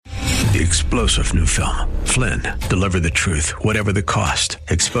The explosive new film, Flynn, deliver the truth, whatever the cost.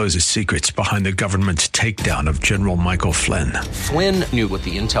 Exposes secrets behind the government's takedown of General Michael Flynn. Flynn knew what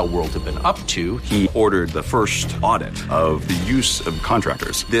the intel world had been up to. He ordered the first audit of the use of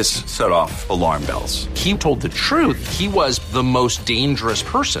contractors. This set off alarm bells. He told the truth. He was the most dangerous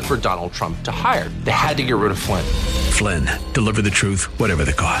person for Donald Trump to hire. They had to get rid of Flynn. Flynn, deliver the truth, whatever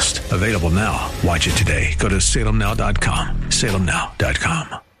the cost. Available now. Watch it today. Go to salemnow.com.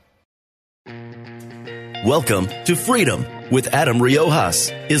 salemnow.com. Welcome to Freedom with Adam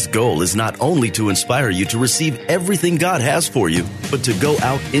Riojas. His goal is not only to inspire you to receive everything God has for you, but to go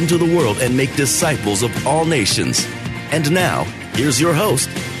out into the world and make disciples of all nations. And now, here's your host,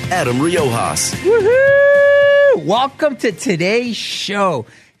 Adam Riojas. Woohoo! Welcome to today's show.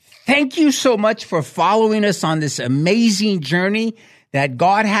 Thank you so much for following us on this amazing journey that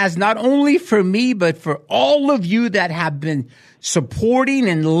God has not only for me, but for all of you that have been supporting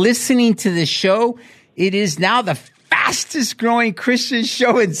and listening to the show. It is now the fastest growing Christian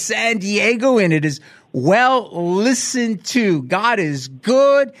show in San Diego, and it is well listened to. God is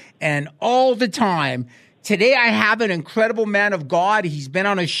good and all the time. Today, I have an incredible man of God. He's been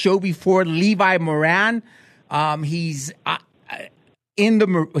on a show before, Levi Moran. He was in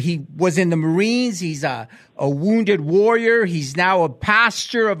the Marines. He's a wounded warrior. He's now a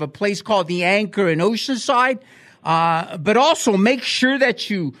pastor of a place called The Anchor in Oceanside. But also make sure that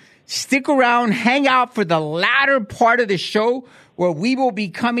you stick around, hang out for the latter part of the show where we will be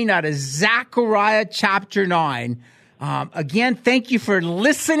coming out of Zechariah chapter 9. Again, thank you for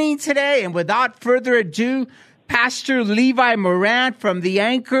listening today. And without further ado, Pastor Levi Moran from The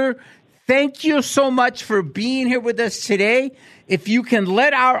Anchor, thank you so much for being here with us today. If you can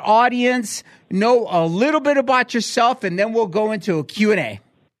let our audience know a little bit about yourself, and then we'll go into a Q&A.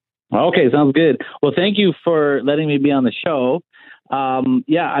 Okay, sounds good. Well, thank you for letting me be on the show. I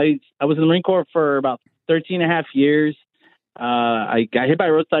was in the Marine Corps for about 13 and a half years. I got hit by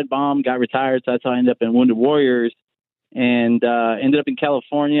a roadside bomb, got retired, so that's how I ended up in Wounded Warriors, and ended up in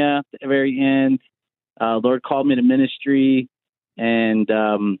California at the very end. Lord called me to ministry, and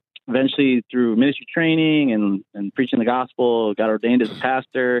eventually through ministry training and preaching the gospel, got ordained as a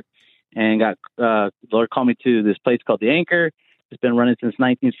pastor, and Lord called me to this place called The Anchor. It's been running since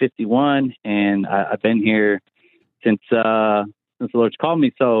 1951, and I've been here since the Lord's called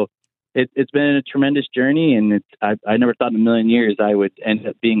me. So it's been a tremendous journey, and I never thought in a million years I would end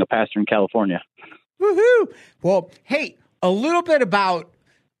up being a pastor in California. Woohoo! Well, hey, a little bit about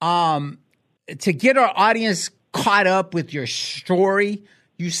to get our audience caught up with your story.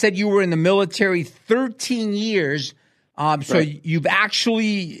 You said you were in the military 13 years. So Right. You've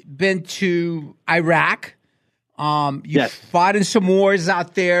actually been to Iraq. Yes. Fought in some wars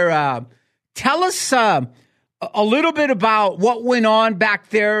out there. Tell us a little bit about what went on back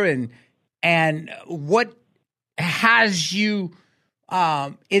there and what has you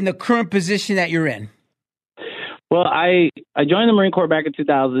in the current position that you're in. Well, I joined the Marine Corps back in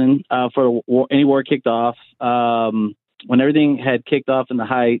 2000 for any war kicked off. When everything had kicked off in the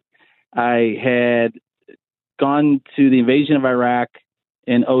height, I had gone to the invasion of Iraq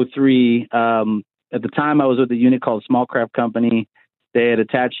in 2003. At the time, I was with a unit called Small Craft Company. They had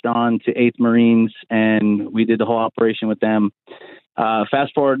attached on to 8th Marines, and we did the whole operation with them.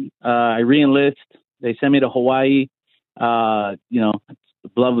 Fast forward, I re-enlist. They sent me to Hawaii. It's a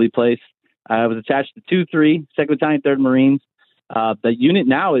lovely place. I was attached to 2-3, 2nd Battalion, 3rd Marines. The unit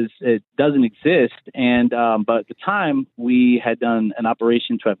now it doesn't exist, but at the time we had done an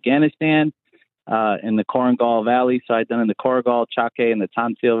operation to Afghanistan in the Korengal Valley. So I'd done in the Korengal, Chake, and the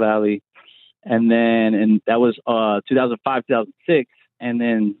Tantil Valley. And that was 2005, 2006. And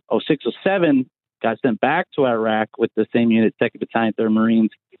then 06, 07, got sent back to Iraq with the same unit, 2nd Battalion, 3rd Marines.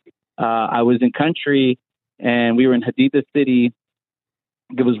 I was in country, and we were in Haditha City.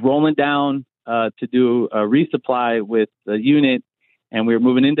 It was rolling down to do a resupply with the unit, and we were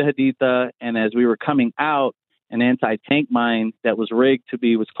moving into Haditha. And as we were coming out, an anti-tank mine that was rigged to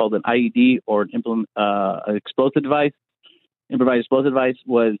be what's called an IED, or an explosive device, improvised explosive device,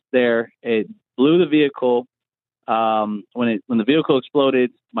 was there. It blew the vehicle. When the vehicle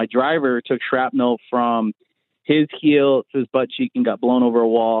exploded, my driver took shrapnel from his heel to his butt cheek and got blown over a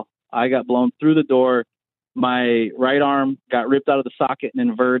wall. I got blown through the door. My right arm got ripped out of the socket and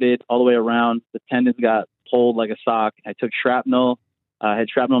inverted all the way around. The tendons got pulled like a sock. I took shrapnel. I had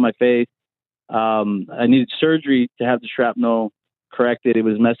shrapnel in my face. I needed surgery to have the shrapnel corrected. It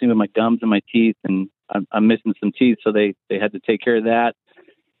was messing with my gums and my teeth, and I'm missing some teeth, so they had to take care of that.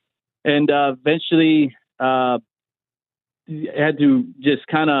 And eventually I had to just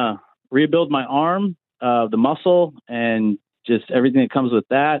kind of rebuild my arm, the muscle, and just everything that comes with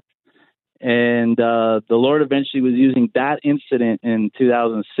that. And the Lord eventually was using that incident in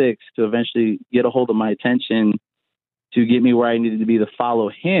 2006 to eventually get a hold of my attention to get me where I needed to be to follow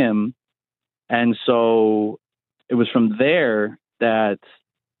him. And so it was from there that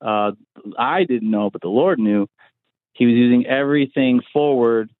I didn't know, but the Lord knew. He was using everything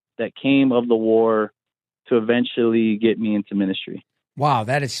forward that came of the war to eventually get me into ministry. Wow,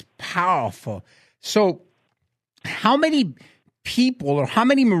 that is powerful. So how many people or how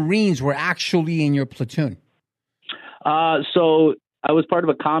many Marines were actually in your platoon? So I was part of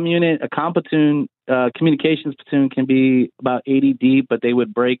a comm unit, a comm platoon. Communications platoon can be about 80 deep, but they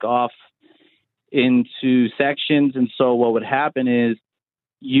would break off into sections. And so what would happen is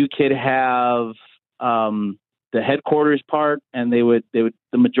you could have the headquarters part, and they would the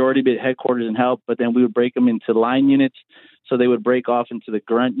majority be at headquarters and help, but then we would break them into line units. So they would break off into the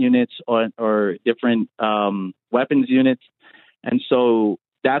grunt units or different weapons units. And so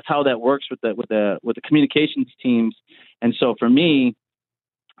that's how that works with the communications teams. And so for me,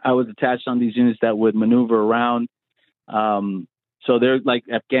 I was attached on these units that would maneuver around. So they're like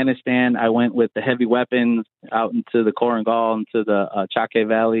Afghanistan. I went with the heavy weapons out into the Korangal, into the Chake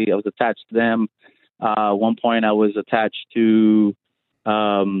Valley. I was attached to them. One point I was attached to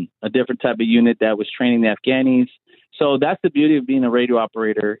a different type of unit that was training the Afghanis. So that's the beauty of being a radio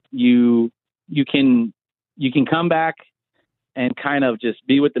operator. You can come back and kind of just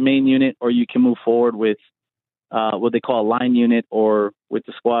be with the main unit, or you can move forward with what they call a line unit or with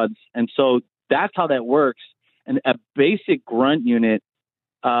the squads. And so that's how that works. And a basic grunt unit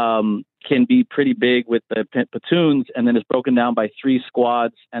can be pretty big with the platoons, and then it's broken down by 3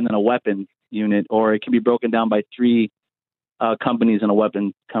 squads and then a weapons unit, or it can be broken down by 3 companies and a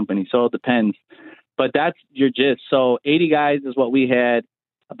weapon company. So it depends. But that's your gist. So 80 guys is what we had.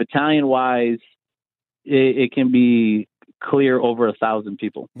 Battalion-wise, it can be clear over 1,000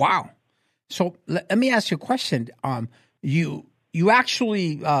 people. Wow. So let me ask you a question. You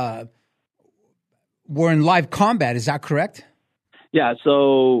actually were in live combat. Is that correct? Yeah.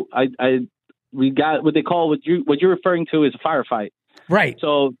 So we got what they call what you're referring to is a firefight. Right.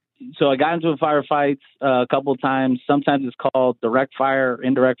 So I got into a firefight a couple of times. Sometimes it's called direct fire,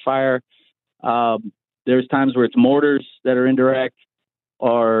 indirect fire. There's times where it's mortars that are indirect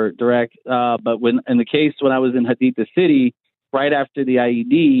or direct. But when in the case when I was in Haditha City, right after the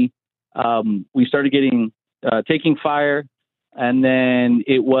IED, we started getting taking fire, and then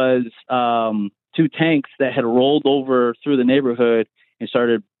it was 2 tanks that had rolled over through the neighborhood and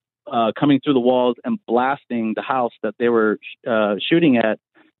started coming through the walls and blasting the house that they were shooting at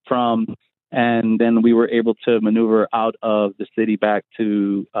from. And then we were able to maneuver out of the city back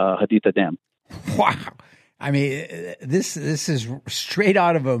to Haditha Dam. Wow. I mean, this is straight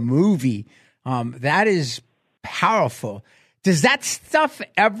out of a movie. That is powerful. Does that stuff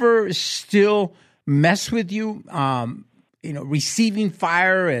ever still mess with you? Receiving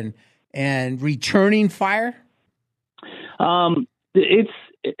fire and returning fire? It's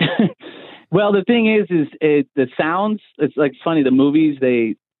well, the thing is the sounds. It's like funny. The movies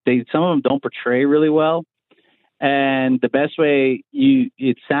they some of them don't portray really well, and the best way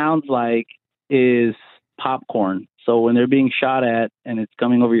it sounds like is popcorn. So when they're being shot at and it's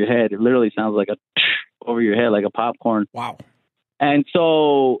coming over your head, it literally sounds like over your head like a popcorn. Wow. And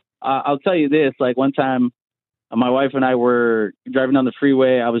so I'll tell you this, like one time my wife and I were driving down the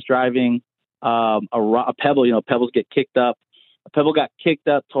freeway. I was driving a pebble, pebbles get kicked up. A pebble got kicked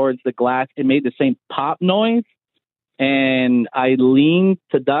up towards the glass. It made the same pop noise. And I leaned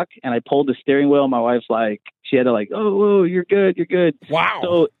to duck and I pulled the steering wheel. My wife's like, she had to like, oh, you're good. You're good.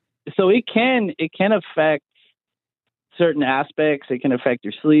 Wow. So it can affect certain aspects. It can affect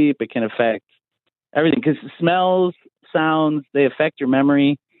your sleep. It can affect everything because smells, sounds, they affect your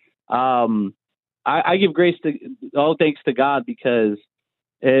memory. I give all thanks to God, because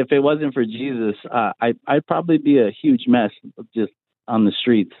if it wasn't for Jesus, I'd probably be a huge mess just on the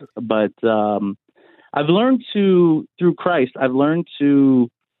streets. But I've learned through Christ, I've learned to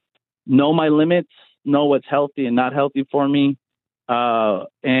know my limits, know what's healthy and not healthy for me.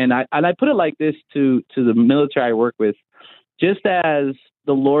 And I put it like this to the military I work with. Just as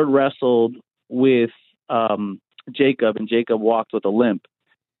the Lord wrestled with Jacob, and Jacob walked with a limp,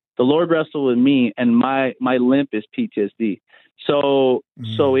 the Lord wrestled with me, and my limp is PTSD. So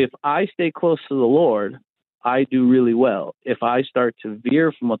if I stay close to the Lord, I do really well. If I start to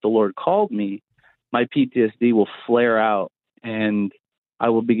veer from what the Lord called me, my PTSD will flare out, and I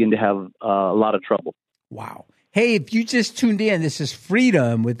will begin to have a lot of trouble. Wow. Hey, if you just tuned in, this is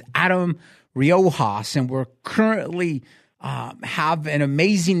Freedom with Adam Riojas, and we're currently have an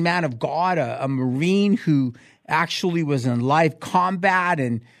amazing man of God, a Marine who actually was in live combat,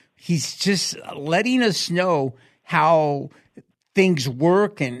 and he's just letting us know how things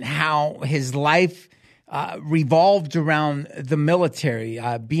work and how his life revolved around the military,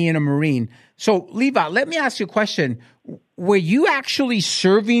 being a Marine. So, Levi, let me ask you a question. Were you actually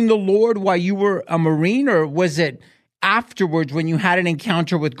serving the Lord while you were a Marine, or was it afterwards when you had an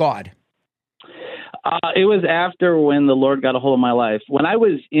encounter with God? It was after when the Lord got a hold of my life. When I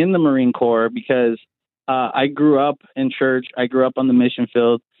was in the Marine Corps, because I grew up in church, I grew up on the mission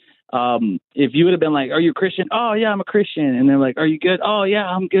field. If you would have been like, "Are you a Christian?" "Oh yeah, I'm a Christian." And they're like, "Are you good?" "Oh yeah,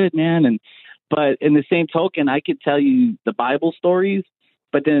 I'm good, man." But in the same token, I could tell you the Bible stories,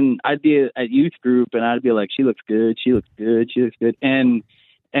 but then I'd be at youth group and I'd be like, "She looks good. She looks good. She looks good." And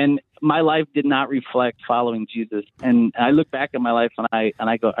my life did not reflect following Jesus. And I look back at my life and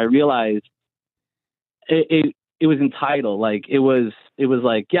I realized it was entitled. Like it was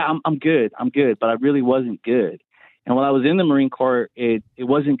like, yeah, I'm good, but I really wasn't good. And while I was in the Marine Corps, it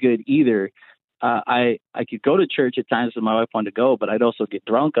wasn't good either. I could go to church at times when my wife wanted to go, but I'd also get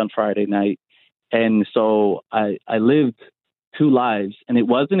drunk on Friday night. And so I lived two lives. And it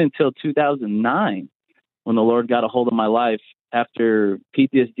wasn't until 2009 when the Lord got a hold of my life, after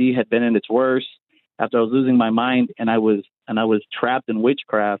PTSD had been in its worst, after I was losing my mind and I was trapped in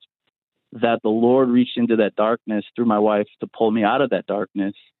witchcraft, that the Lord reached into that darkness through my wife to pull me out of that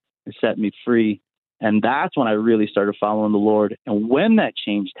darkness and set me free. And that's when I really started following the Lord. And when that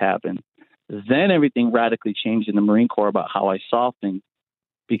change happened, then everything radically changed in the Marine Corps about how I saw things.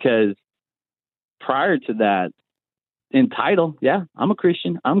 Because prior to that, in title, yeah, I'm a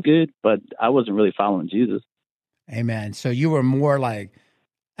Christian, I'm good, but I wasn't really following Jesus. Amen. So you were more like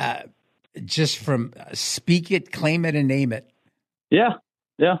just from speak it, claim it, and name it. Yeah.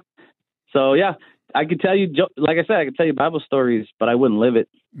 So, yeah, I could tell you, like I said, I could tell you Bible stories, but I wouldn't live it.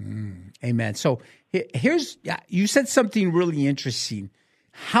 Amen. So you said something really interesting.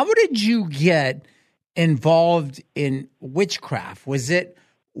 How did you get involved in witchcraft? Was it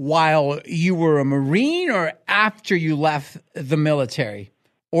while you were a Marine or after you left the military?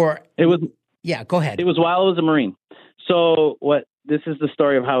 Or it was. Yeah, go ahead. It was while I was a Marine. So this is the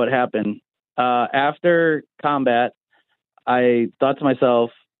story of how it happened. After combat, I thought to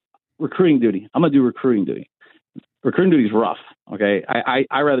myself, recruiting duty. I'm going to do recruiting duty. Recruiting duty is rough. Okay.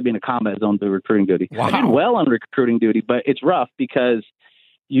 I'd rather be in a combat zone than recruiting duty. Wow. I did well on recruiting duty, but it's rough because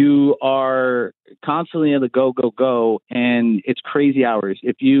you are constantly in the go, and it's crazy hours.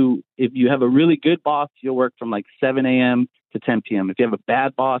 If you have a really good boss, you'll work from like 7 a.m. to 10 p.m. If you have a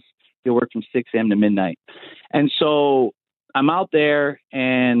bad boss, you'll work from 6 a.m. to midnight. And so I'm out there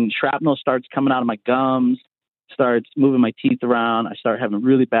and shrapnel starts coming out of my gums, starts moving my teeth around. I start having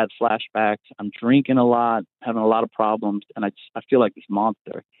really bad flashbacks. I'm drinking a lot, having a lot of problems, and I feel like this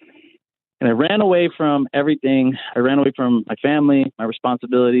monster. And I ran away from everything. I ran away from my family, my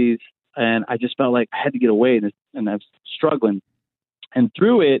responsibilities, and I just felt like I had to get away, and I was struggling. And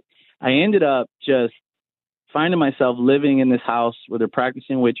through it, I ended up just finding myself living in this house where they're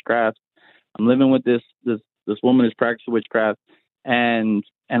practicing witchcraft. I'm living with this woman who's practicing witchcraft, and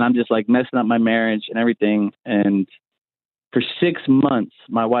I'm just like messing up my marriage and everything. And for 6 months,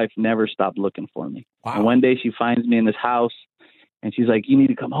 my wife never stopped looking for me. Wow. And one day she finds me in this house, and she's like, "You need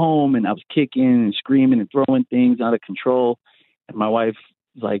to come home." And I was kicking and screaming and throwing things out of control. And my wife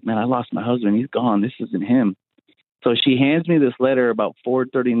was like, "Man, I lost my husband. He's gone. This isn't him." So she hands me this letter about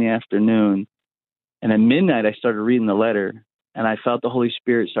 4:30 in the afternoon. And at midnight, I started reading the letter, and I felt the Holy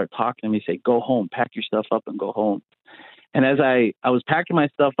Spirit start talking to me, say, "Go home, pack your stuff up and go home." And as I was packing my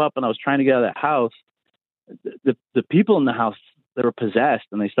stuff up and I was trying to get out of that house, the people in the house, they were possessed,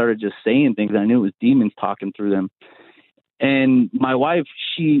 and they started just saying things. I knew it was demons talking through them. And my wife,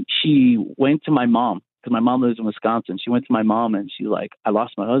 she went to my mom, because my mom lives in Wisconsin. She went to my mom, and she's like, "I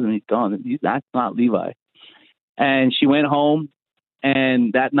lost my husband. He's gone. That's not Levi." And she went home.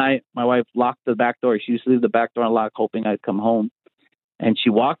 And that night, my wife locked the back door. She used to leave the back door unlocked, hoping I'd come home. And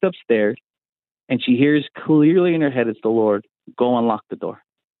she walked upstairs, and she hears clearly in her head, it's the Lord, "Go unlock the door."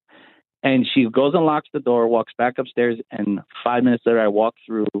 And she goes, unlocks the door, walks back upstairs, and 5 minutes later, I walk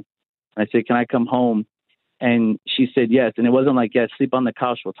through. And I said, "Can I come home?" And she said yes. And it wasn't like, "Yeah, sleep on the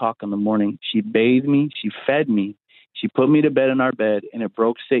couch, we'll talk in the morning." She bathed me, she fed me, she put me to bed in our bed, and it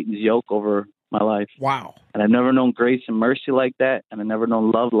broke Satan's yoke over my life. Wow. And I've never known grace and mercy like that, and I've never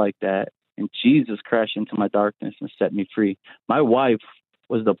known love like that. And Jesus crashed into my darkness and set me free. My wife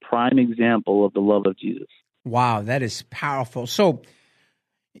was the prime example of the love of Jesus. Wow, that is powerful. So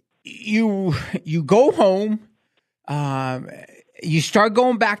you go home, you start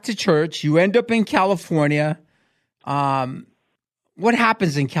going back to church, you end up in California. What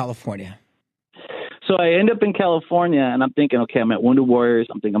happens in California? So I end up in California, and I'm thinking, okay, I'm at Wounded Warriors.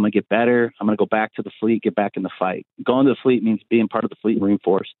 I'm thinking I'm going to get better. I'm going to go back to the fleet, get back in the fight. Going to the fleet means being part of the Fleet Marine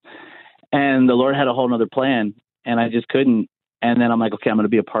Force. And the Lord had a whole other plan, and I just couldn't. And then I'm like, okay, I'm going to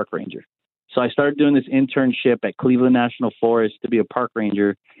be a park ranger. So I started doing this internship at Cleveland National Forest to be a park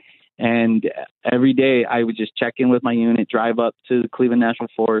ranger. And every day I would just check in with my unit, drive up to the Cleveland National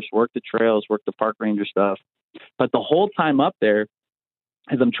Forest, work the trails, work the park ranger stuff. But the whole time up there,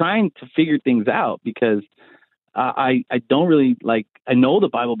 as I'm trying to figure things out, because I don't really I know the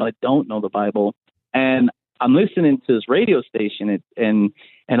Bible, but I don't know the Bible. And I'm listening to this radio station and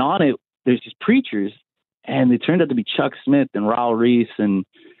on it, there's just preachers, and they turned out to be Chuck Smith and Raul Reese and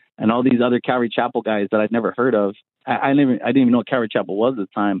all these other Calvary Chapel guys that I'd never heard of. I didn't even know what Calvary Chapel was at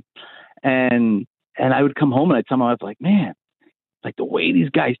the time. And I would come home and I'd tell my wife, like, man, like the way these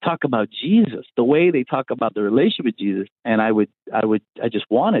guys talk about Jesus, the way they talk about the relationship with Jesus. And I just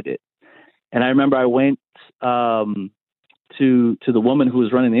wanted it. And I remember I went to the woman who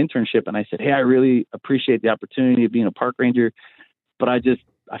was running the internship, and I said, hey, I really appreciate the opportunity of being a park ranger, but I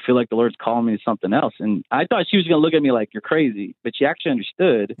feel like the Lord's calling me to something else. And I thought she was going to look at me like, you're crazy, but she actually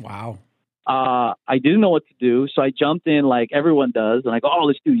understood. Wow. I didn't know what to do. So I jumped in like everyone does. And I go, oh,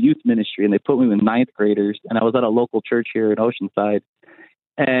 let's do youth ministry. And they put me with ninth graders. And I was at a local church here in Oceanside.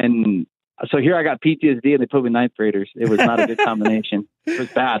 And so here I got PTSD and they put me with ninth graders. It was not a good combination. It was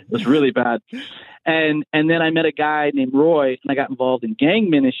bad. It was really bad. And then I met a guy named Roy, and I got involved in gang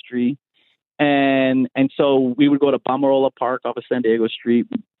ministry. And so we would go to Pomarola Park off of San Diego Street,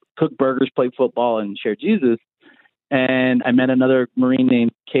 cook burgers, play football, and share Jesus. And I met another Marine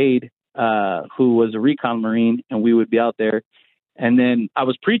named Cade, who was a recon Marine, and we would be out there. And then I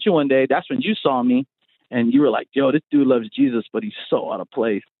was preaching one day. That's when you saw me, and you were like, yo, this dude loves Jesus, but he's so out of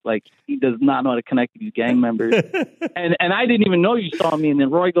place. Like, he does not know how to connect with these gang members. and I didn't even know you saw me. And then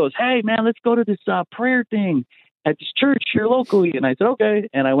Roy goes, hey, man, let's go to this prayer thing at this church here locally. And I said, okay.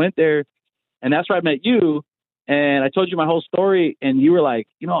 And I went there, and that's where I met you. And I told you my whole story, and you were like,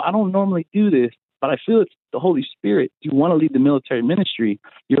 I don't normally do this, but I feel it's the Holy Spirit. Do you want to lead the military ministry?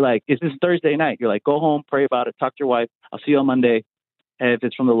 You're like, it's this Thursday night. You're like, go home, pray about it, talk to your wife. I'll see you on Monday if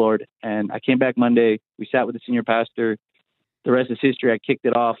it's from the Lord. And I came back Monday. We sat with the senior pastor. The rest is history. I kicked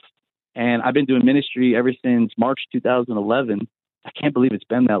it off. And I've been doing ministry ever since March 2011. I can't believe it's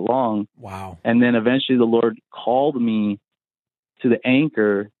been that long. Wow. And then eventually the Lord called me to the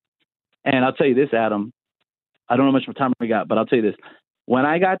Anchor. And I'll tell you this, Adam, I don't know how much more time we got, but I'll tell you this. When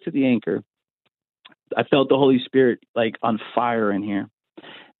I got to the Anchor, I felt the Holy Spirit like on fire in here.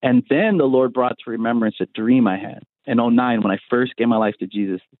 And then the Lord brought to remembrance a dream I had in 2009 when I first gave my life to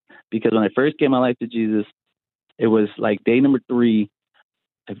Jesus. Because when I first gave my life to Jesus, it was like day number 3.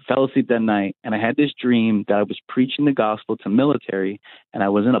 I fell asleep that night, and I had this dream that I was preaching the gospel to military, and I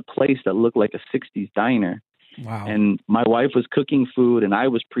was in a place that looked like a 60s diner. Wow. And my wife was cooking food, and I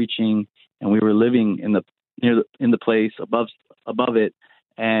was preaching, and we were living in the place above it.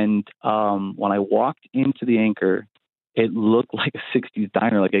 And when I walked into the Anchor, it looked like a 60s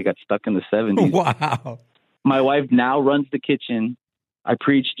diner, like I got stuck in the 70s. Wow. My wife now runs the kitchen. I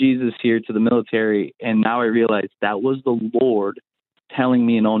preach Jesus here to the military, and now I realize that was the Lord telling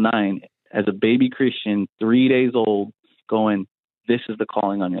me in 2009 as a baby Christian, 3 days old, going, this is the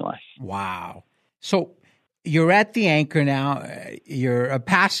calling on your life. Wow. So you're at the Anchor now. You're a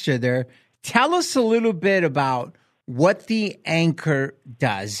pastor there. Tell us a little bit about what the Anchor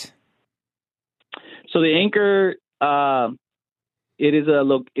does. So the Anchor,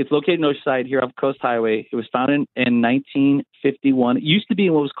 it's located in Oceanside here off Coast Highway. It was founded in 1951. It used to be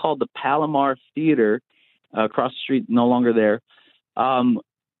in what was called the Palomar Theater across the street, no longer there.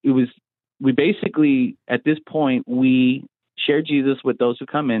 We basically, at this point, we share Jesus with those who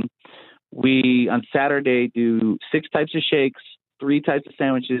come in. We, on Saturday, do 6 types of shakes, 3 types of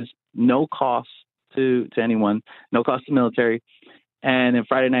sandwiches, no cost to anyone, no cost to military. And then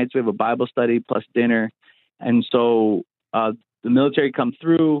Friday nights, we have a Bible study plus dinner. And so the military come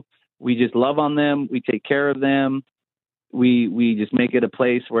through. We just love on them. We take care of them. We just make it a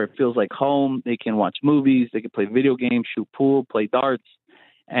place where it feels like home. They can watch movies. They can play video games, shoot pool, play darts.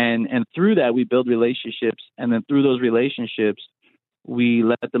 And through that, we build relationships. And then through those relationships, we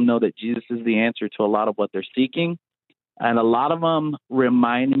let them know that Jesus is the answer to a lot of what they're seeking. And a lot of them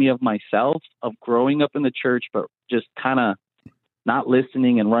remind me of myself, of growing up in the church, but just kind of not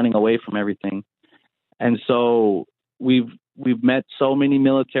listening and running away from everything. And so we've met so many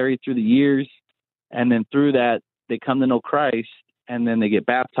military through the years. And then through that, they come to know Christ, and then they get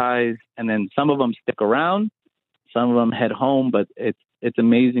baptized. And then some of them stick around. Some of them head home. But it's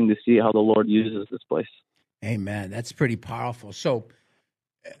amazing to see how the Lord uses this place. Amen. That's pretty powerful. So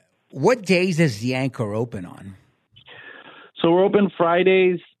what days is the Anchor open on? So we're open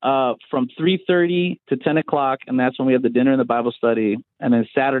Fridays from 3:30 to 10 o'clock, and that's when we have the dinner and the Bible study. And then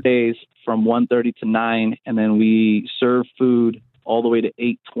Saturdays from 1:30 to 9, and then we serve food all the way to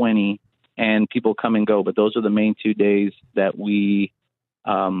 8:20, and people come and go. But those are the main 2 days that we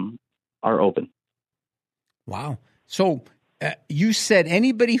are open. Wow. So you said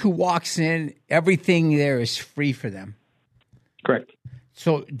anybody who walks in, everything there is free for them. Correct.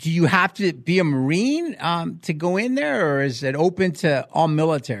 So do you have to be a Marine to go in there, or is it open to all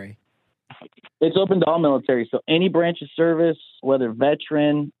military? It's open to all military. So any branch of service, whether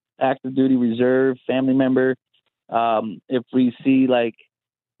veteran, active duty reserve, family member, if we see, like,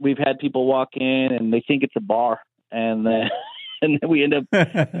 we've had people walk in and they think it's a bar, and then we end up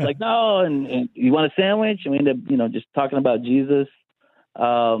like, no, and you want a sandwich? And we end up, just talking about Jesus.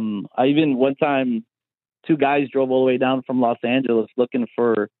 I even one time, 2 guys drove all the way down from Los Angeles looking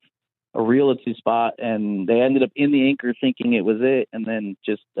for a realty spot, and they ended up in the Anchor thinking it was it, and then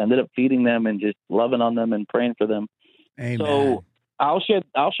just ended up feeding them and just loving on them and praying for them. Amen. So I'll share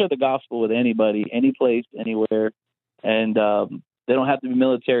the gospel with anybody, any place, anywhere, and they don't have to be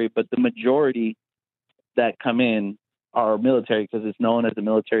military, but the majority that come in are military because it's known as a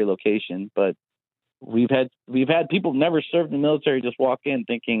military location. But we've had people never served in the military just walk in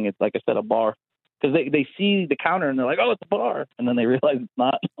thinking it's, like I said, a bar, because they see the counter and they're like, oh, it's a bar, and then they realize it's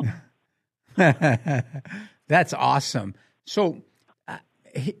not. That's awesome. So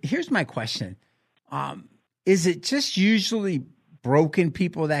here's my question. Is it just usually broken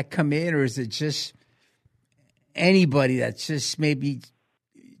people that come in, or is it just anybody that just maybe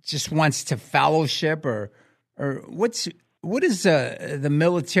just wants to fellowship, or what does the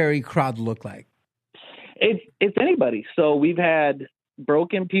military crowd look like? It's anybody. So we've had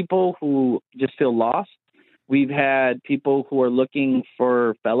broken people who just feel lost. We've had people who are looking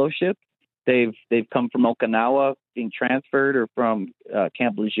for fellowship. They've come from Okinawa being transferred, or from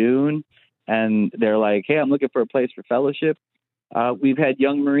Camp Lejeune, and they're like, hey, I'm looking for a place for fellowship. We've had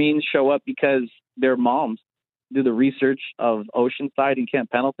young Marines show up because their moms do the research of Oceanside and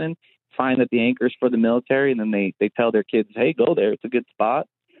Camp Pendleton, find that the Anchor's for the military, and then they tell their kids, hey, go there. It's a good spot.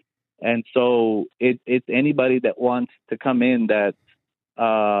 And so it's anybody that wants to come in that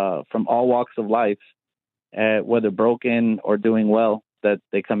from all walks of life, whether broken or doing well, that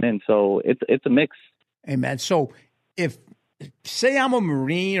they come in. So it's a mix. Amen. So if, say I'm a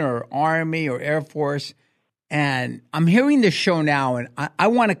Marine or Army or Air Force, and I'm hearing the show now and I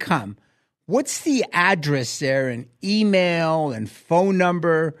want to come, what's the address there, and email and phone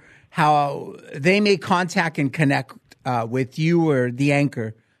number, how they may contact and connect with you or the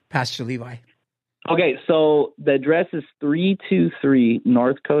Anchor, Pastor Levi? Okay, so the address is 323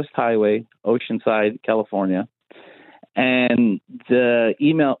 North Coast Highway, Oceanside, California. And my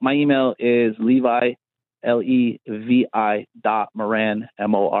email is Levi, Levi .Moran,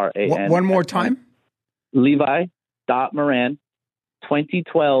 Moran. One more time? Levi .Moran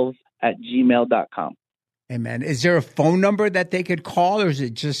 2012 @gmail.com. Amen. Is there a phone number that they could call, or is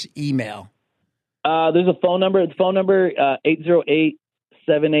it just email? There's a phone number. It's phone number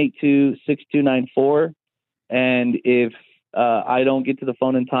 808-782-6294. And if I don't get to the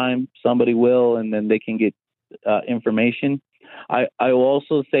phone in time, somebody will, and then they can get information. I will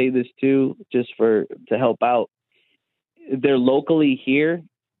also say this too, just to help out. They're locally here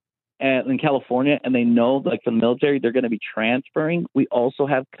in California, and they know, like, from the military, they're going to be transferring. We also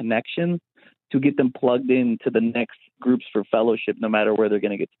have connections to get them plugged into the next groups for fellowship, no matter where they're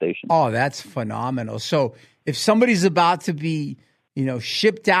going to get stationed. Oh, that's phenomenal. So if somebody's about to be,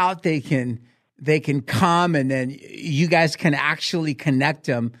 shipped out, they can come, and then you guys can actually connect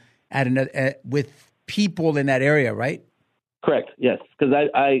them with people in that area, right? Correct. Yes, because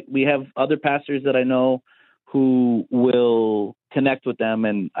we have other pastors that I know who will connect with them,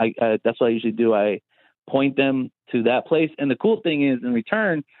 and that's what I usually do. I point them to that place. And the cool thing is, in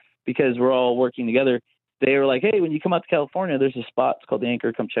return, because we're all working together, they were like, hey, when you come out to California, there's a spot. It's called the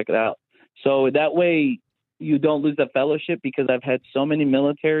Anchor. Come check it out. So that way you don't lose that fellowship, because I've had so many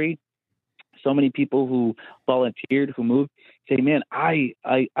military, so many people who volunteered, who moved, say, man, I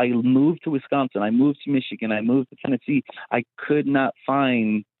moved to Wisconsin. I moved to Michigan. I moved to Tennessee. I could not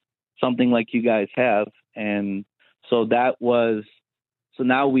find something like you guys have. And so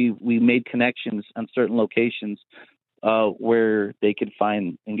now we made connections on certain locations where they could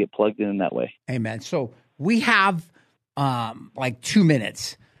find and get plugged in that way. Amen. So we have like 2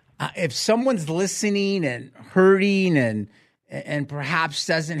 minutes. If someone's listening and hurting and perhaps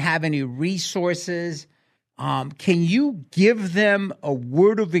doesn't have any resources, can you give them a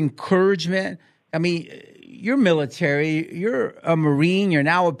word of encouragement? I mean, you're military, you're a Marine, you're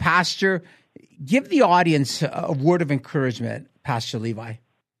now a pastor. Give the audience a word of encouragement, Pastor Levi.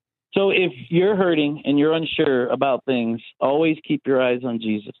 So if you're hurting and you're unsure about things, always keep your eyes on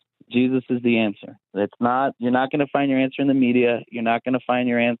Jesus. Jesus is the answer. You're not going to find your answer in the media. You're not going to find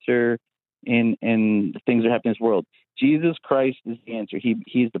your answer in the things that happen in this world. Jesus Christ is the answer.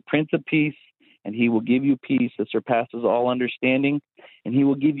 He's the Prince of Peace, and he will give you peace that surpasses all understanding, and he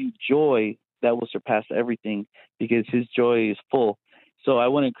will give you joy that will surpass everything because his joy is full. So I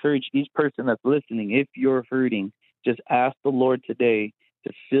want to encourage each person that's listening, if you're hurting, just ask the Lord today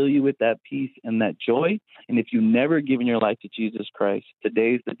to fill you with that peace and that joy. And if you've never given your life to Jesus Christ,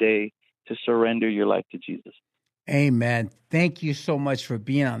 today's the day to surrender your life to Jesus. Amen. Thank you so much for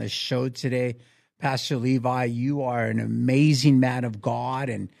being on the show today, Pastor Levi. You are an amazing man of God,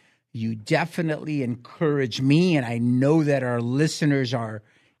 and you definitely encourage me, and I know that our listeners are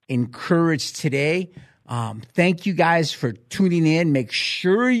encouraged today. Thank you guys for tuning in. Make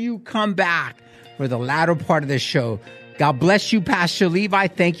sure you come back for the latter part of the show. God bless you, Pastor Levi.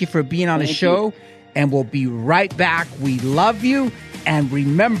 Thank you for being on the show. And we'll be right back. We love you. And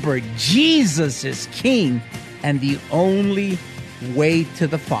remember, Jesus is King and the only way to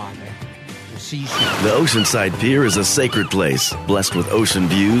the Father. We'll see you soon. The Oceanside Pier is a sacred place, blessed with ocean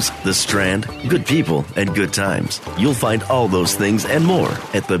views, the Strand, good people, and good times. You'll find all those things and more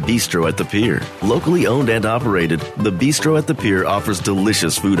at the Bistro at the Pier. Locally owned and operated, the Bistro at the Pier offers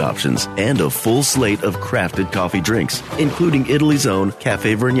delicious food options and a full slate of crafted coffee drinks, including Italy's own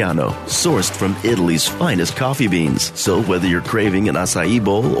Cafe Vergnano, sourced from Italy's finest coffee beans. So whether you're craving an acai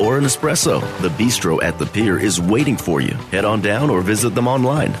bowl or an espresso, the Bistro at the Pier is waiting for you. Head on down or visit them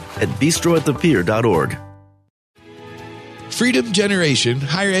online at bistroatthepier.org. Freedom Generation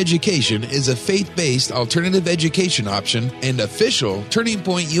Higher Education is a faith-based alternative education option and official Turning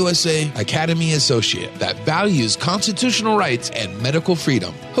Point USA Academy associate that values constitutional rights and medical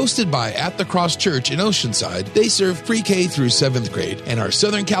freedom. Hosted by At the Cross Church in Oceanside, they serve pre-K through 7th grade and are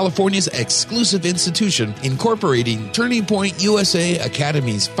Southern California's exclusive institution incorporating Turning Point USA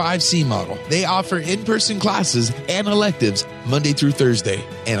Academy's 5C model. They offer in-person classes and electives Monday through Thursday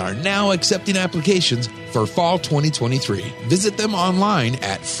and are now accepting applications for fall 2023. Visit them online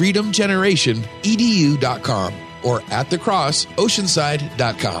at freedomgenerationedu.com or at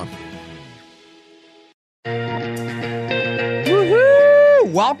thecrossoceanside.com.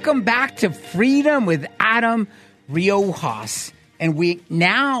 Woohoo! Welcome back to Freedom with Adam Riojas. And we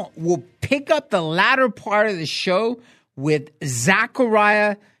now will pick up the latter part of the show with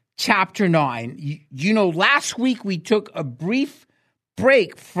Zechariah chapter 9. You know, last week we took a brief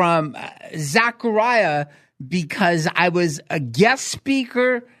break from Zechariah because I was a guest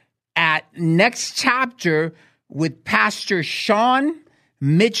speaker at Next Chapter with Pastor Sean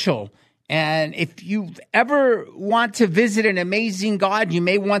Mitchell. And if you ever want to visit an amazing God, you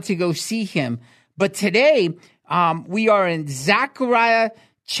may want to go see him. But today we are in Zechariah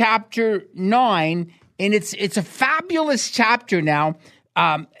chapter 9, and it's a fabulous chapter now.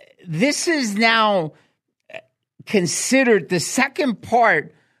 This is now considered the second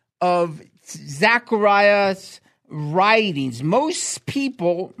part of Zechariah's writings. Most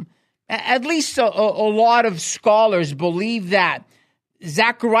people, at least a lot of scholars, believe that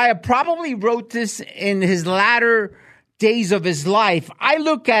Zechariah probably wrote this in his latter days of his life. I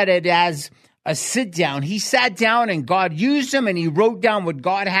look at it as a sit down. He sat down and God used him and he wrote down what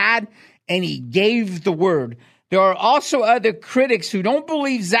God had and he gave the word. There are also other critics who don't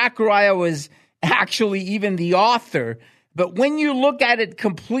believe Zechariah was actually even the author. But when you look at it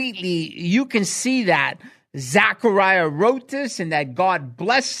completely, you can see that Zechariah wrote this and that God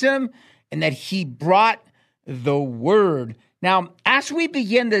blessed him and that he brought the word. Now, as we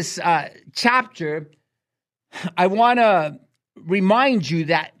begin this chapter, I want to remind you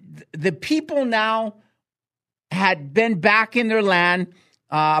that the people now had been back in their land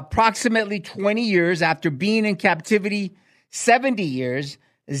approximately 20 years after being in captivity 70 years.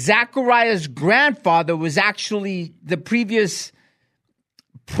 Zechariah's grandfather was actually the previous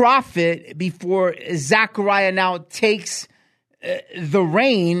prophet before Zechariah now takes the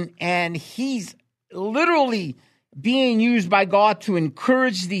reign, and he's literally being used by God to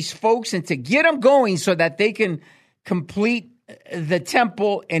encourage these folks and to get them going so that they can complete the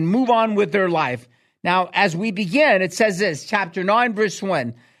temple and move on with their life. Now, as we begin, it says this, chapter 9, verse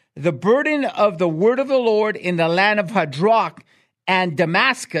 1, the burden of the word of the Lord in the land of Hadrach and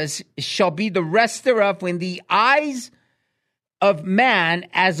Damascus shall be the rest thereof when the eyes of man,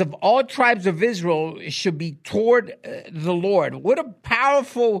 as of all tribes of Israel, should be toward the Lord. What a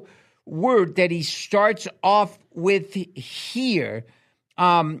powerful word that he starts off with here.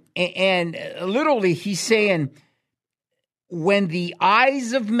 And literally he's saying, when the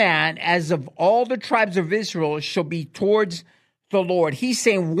eyes of man, as of all the tribes of Israel, shall be towards the Lord. He's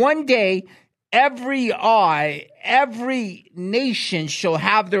saying one day, every eye, every nation shall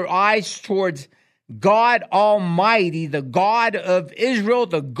have their eyes towards God Almighty, the God of Israel,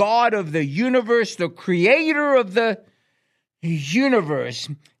 the God of the universe, the creator of the universe.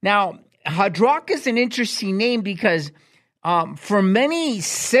 Now, Hadrak is an interesting name because for many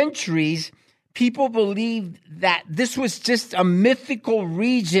centuries, people believed that this was just a mythical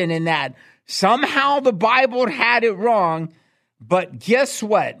region and that somehow the Bible had it wrong. But guess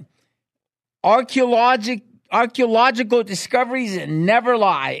what? Archaeological discoveries never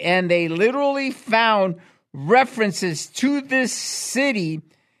lie. And they literally found references to this city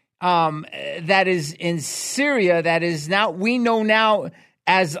that is in Syria, that is now, we know now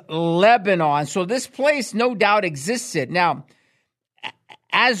as Lebanon. So this place no doubt existed. Now,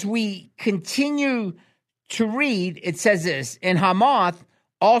 as we continue to read, it says this, and Hamath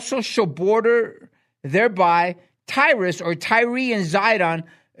also shall border thereby Tyrus or Tyre and Zidon,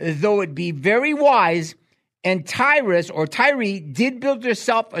 though it be very wise, and Tyrus or Tyre did build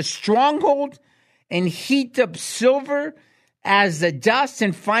herself a stronghold and heaped up silver as the dust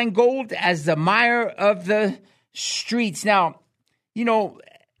and fine gold as the mire of the streets. Now, you know,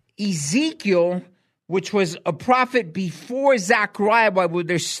 Ezekiel, which was a prophet before Zechariah, while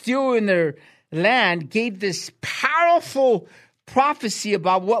they're still in their land, gave this powerful prophecy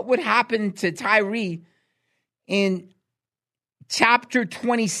about what would happen to Tyre in chapter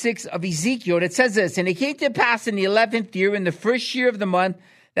 26 of Ezekiel. And it says this, and it came to pass in the 11th year, in the first year of the month,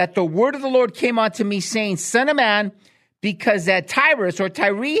 that the word of the Lord came unto me, saying, Son of man, because that Tyrus or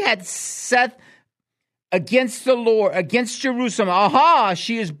Tyre had said against the Lord, against Jerusalem, aha,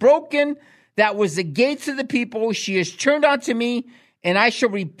 she is broken, that was the gates of the people. She is turned unto me, and I shall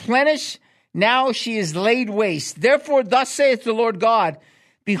replenish. Now she is laid waste. Therefore, thus saith the Lord God,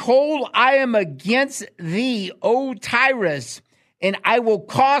 behold, I am against thee, O Tyrus, and I will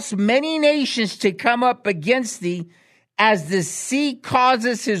cause many nations to come up against thee, as the sea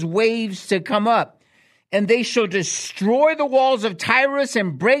causes his waves to come up. And they shall destroy the walls of Tyrus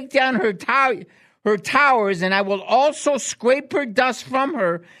and break down her towers, and I will also scrape her dust from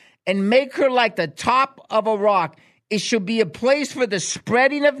her, and make her like the top of a rock. It shall be a place for the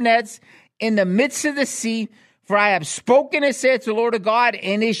spreading of nets in the midst of the sea. For I have spoken, as saith the Lord of God,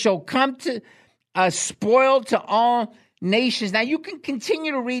 and it shall come to a spoil to all nations. Now you can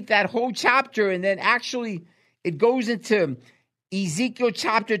continue to read that whole chapter, and then actually it goes into Ezekiel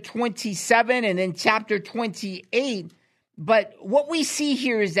chapter 27 and then chapter 28. But what we see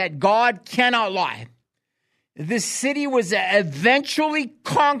here is that God cannot lie. This city was eventually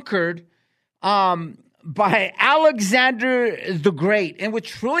conquered by Alexander the Great. And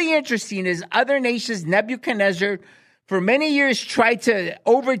what's really interesting is other nations, Nebuchadnezzar, for many years tried to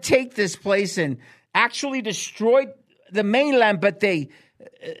overtake this place and actually destroyed the mainland. But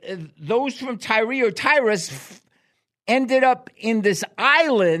those from Tyre or Tyrus ended up in this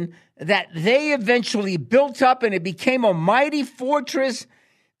island that they eventually built up, and it became a mighty fortress.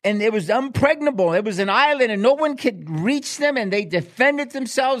 And it was impregnable. It was an island and no one could reach them, and they defended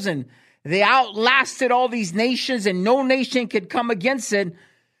themselves and they outlasted all these nations, and no nation could come against it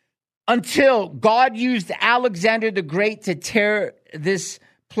until God used Alexander the Great to tear this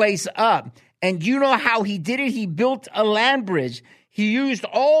place up. And you know how he did it? He built a land bridge. He used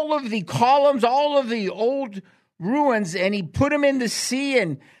all of the columns, all of the old ruins, and he put them in the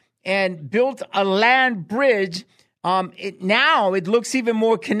sea and built a land bridge. Now it looks even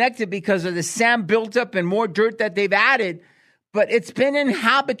more connected because of the sand built up and more dirt that they've added, but it's been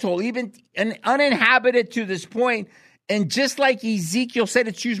inhabitable, even uninhabited to this point. And just like Ezekiel said,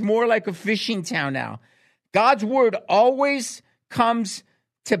 it's used more like a fishing town now. God's word always comes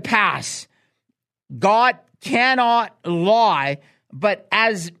to pass. God cannot lie, but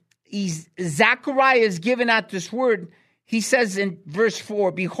as Zechariah is given out this word, he says in verse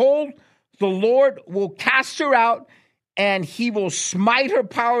 4, behold, the Lord will cast her out, and he will smite her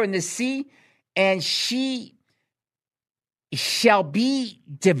power in the sea, and she shall be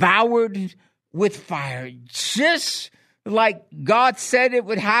devoured with fire. Just like God said it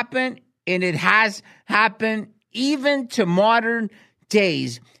would happen, and it has happened even to modern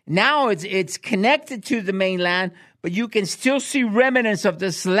days. Now it's connected to the mainland, but you can still see remnants of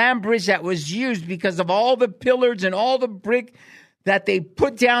this land bridge that was used because of all the pillars and all the brick that they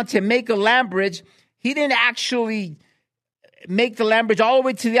put down to make a land bridge. He didn't actually make the land bridge all the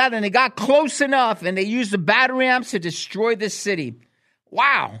way to the island. They got close enough, and they used the battery rams to destroy this city.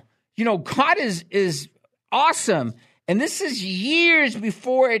 Wow. You know, God is awesome. And this is years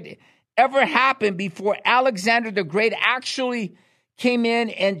before it ever happened, before Alexander the Great actually came in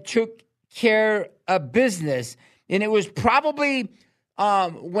and took care of business. And it was probably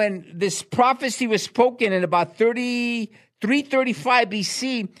when this prophecy was spoken in about 335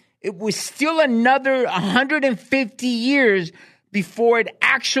 BC, it was still another 150 years before it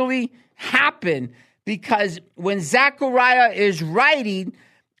actually happened. Because when Zechariah is writing,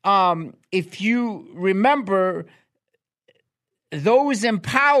 if you remember, those in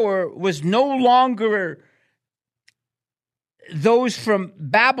power was no longer those from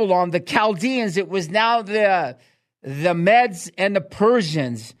Babylon, the Chaldeans. It was now the Medes and the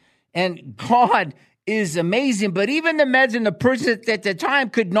Persians. And God is amazing. But even the Medes and the Persians at the time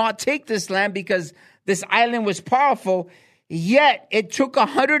could not take this land because this island was powerful. Yet it took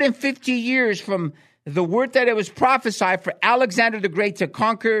 150 years from the word that it was prophesied for Alexander the Great to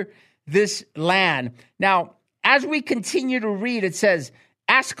conquer this land. Now, as we continue to read, it says,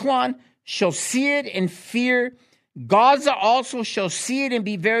 Ascalon shall see it and fear. Gaza also shall see it and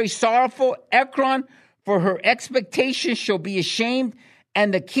be very sorrowful. Ekron, for her expectation, shall be ashamed.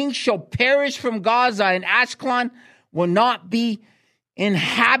 And the king shall perish from Gaza, and Ascalon will not be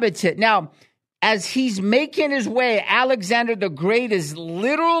inhabited. Now, as he's making his way, Alexander the Great is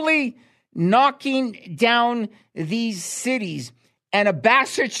literally knocking down these cities. And a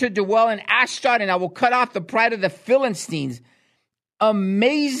bastard should dwell in Ashdod, and I will cut off the pride of the Philistines.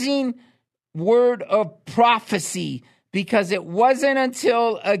 Amazing word of prophecy, because it wasn't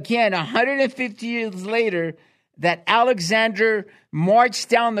until, again, 150 years later that Alexander marched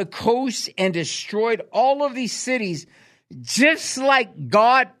down the coast and destroyed all of these cities, just like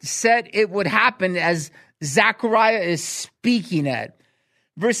God said it would happen, as Zechariah is speaking at.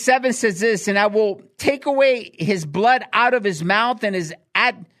 Verse 7 says this, and I will take away his blood out of his mouth and his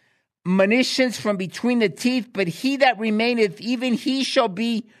admonitions from between the teeth, but he that remaineth, even he shall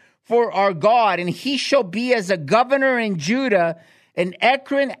be for our God, and he shall be as a governor in Judah, and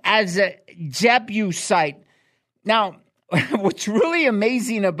Ekron as a Jebusite. Now, what's really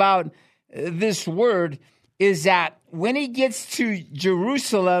amazing about this word is that when he gets to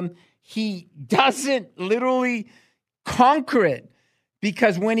Jerusalem, he doesn't literally conquer it.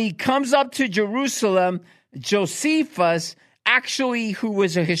 Because when he comes up to Jerusalem, Josephus, actually, who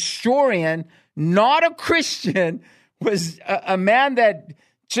was a historian, not a Christian, was a man that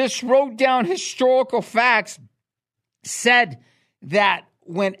just wrote down historical facts, said that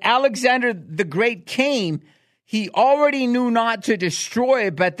when Alexander the Great came, he already knew not to destroy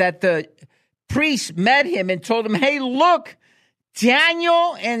it, but that the priest met him and told him, hey, look,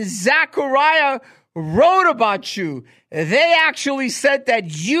 Daniel and Zechariah wrote about you. They actually said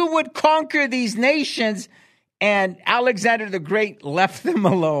that you would conquer these nations, and Alexander the Great left them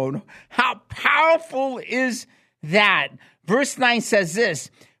alone. How powerful is that? Verse 9 says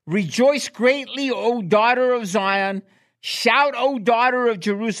this, rejoice greatly, O daughter of Zion. Shout, O daughter of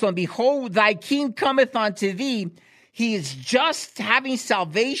Jerusalem. Behold, thy king cometh unto thee. He is just, having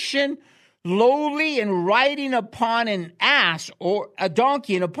salvation, lowly, and riding upon an ass or a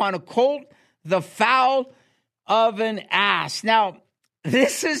donkey, and upon a colt, the foal of an ass. Now,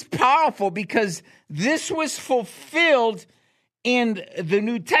 this is powerful because this was fulfilled in the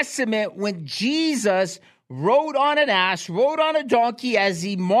New Testament when Jesus rode on an ass, rode on a donkey as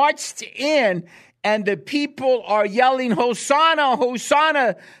he marched in, and the people are yelling, Hosanna,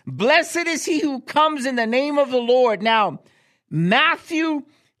 Hosanna, blessed is he who comes in the name of the Lord. Now, Matthew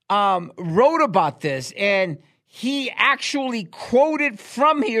wrote about this, and he actually quoted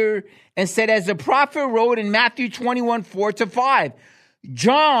from here and said, as the prophet wrote in Matthew 21, 4-5.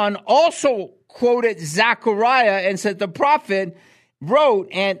 John also quoted Zechariah and said the prophet wrote,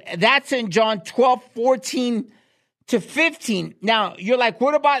 and that's in John 12, 14-15. Now, you're like,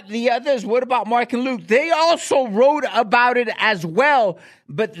 what about the others? What about Mark and Luke? They also wrote about it as well,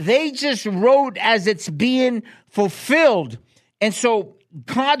 but they just wrote as it's being fulfilled. And so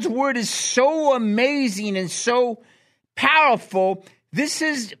God's word is so amazing and so powerful. This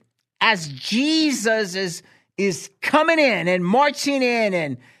is as Jesus is coming in and marching in,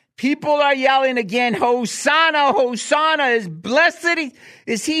 and people are yelling again, Hosanna, Hosanna, is blessed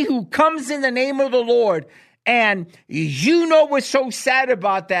is he who comes in the name of the Lord. And you know what's so sad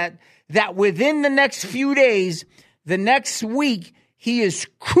about that within the next few days, the next week, he is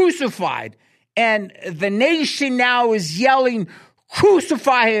crucified. And the nation now is yelling,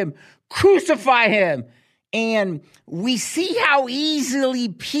 crucify him, crucify him. And we see how easily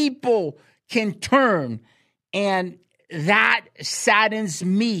people can turn, and that saddens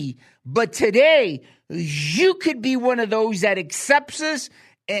me. But today, you could be one of those that accepts us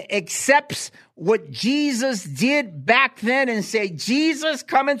accepts what Jesus did back then and say, Jesus,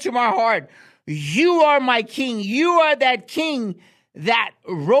 come into my heart. You are my king. You are that king that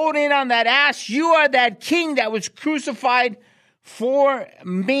rode in on that ass. You are that king that was crucified for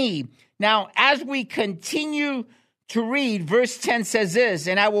me. Now, as we continue to read, verse 10 says this,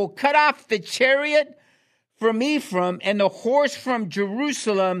 and I will cut off the chariot from Ephraim and the horse from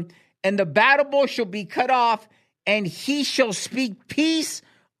Jerusalem, and the battle bow shall be cut off, and he shall speak peace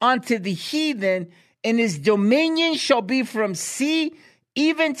unto the heathen, and his dominion shall be from sea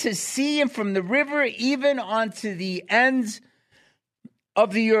even to sea, and from the river even unto the ends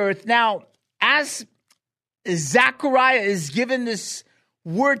of the earth. Now, as Zechariah is given this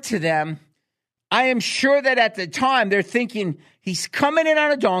word to them, I am sure that at the time they're thinking, he's coming in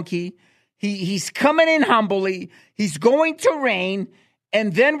on a donkey, he's coming in humbly, he's going to reign,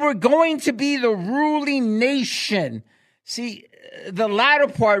 and then we're going to be the ruling nation. See, the latter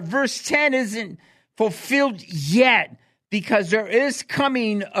part, verse 10, isn't fulfilled yet, because there is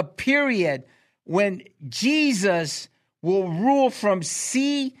coming a period when Jesus will rule from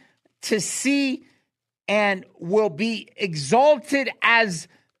sea to sea and will be exalted as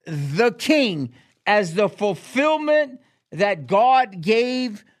the king, as the fulfillment that God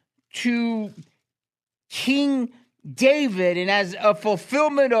gave to King David, and as a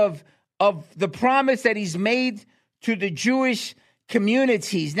fulfillment of the promise that he's made to the Jewish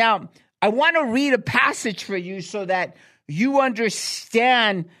communities. Now, I want to read a passage for you so that you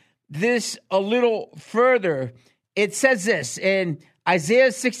understand this a little further. It says this in Isaiah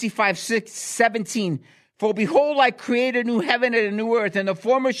 65:17, for behold, I create a new heaven and a new earth, and the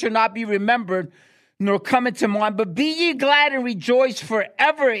former shall not be remembered, nor come into mind. But be ye glad and rejoice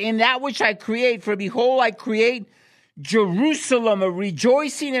forever in that which I create. For behold, I create Jerusalem a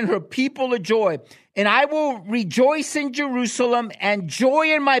rejoicing, and her people a joy. And I will rejoice in Jerusalem and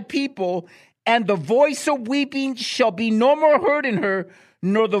joy in my people, and the voice of weeping shall be no more heard in her,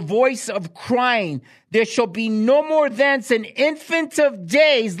 nor the voice of crying. There shall be no more thence an infant of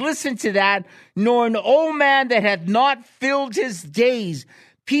days, listen to that, nor an old man that hath not filled his days.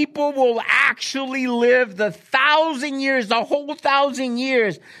 People will actually live the 1,000 years, the whole 1,000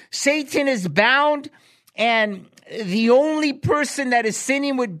 years. Satan is bound, and the only person that is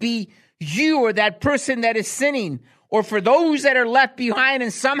sinning would be you, or that person that is sinning, or for those that are left behind,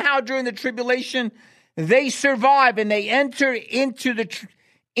 and somehow during the tribulation they survive and they enter into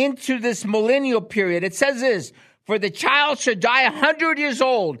this millennial period. It says this, for the child shall die 100 years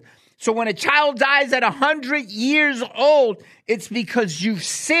old. So when a child dies at 100 years old, it's because you've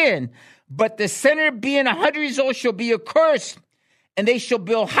sinned. But the sinner being 100 years old shall be accursed, and they shall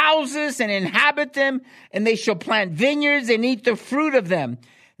build houses and inhabit them, and they shall plant vineyards and eat the fruit of them.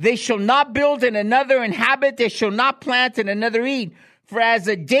 They shall not build and another inhabit, they shall not plant and another eat. For as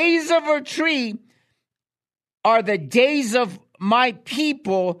the days of a tree are the days of my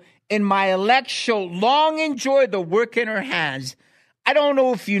people, and my elect shall long enjoy the work in her hands. I don't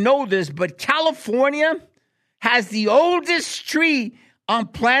know if you know this, but California has the oldest tree on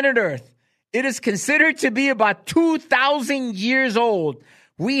planet Earth. It is considered to be about 2,000 years old.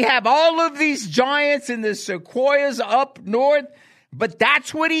 We have all of these giants and the sequoias up north, but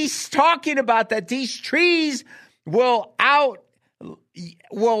that's what he's talking about, that these trees will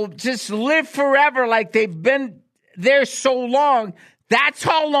just live forever, like they've been there so long. That's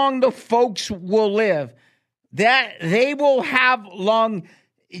how long the folks will live. That they will have longevity.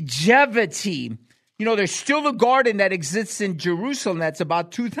 You know, there's still a garden that exists in Jerusalem that's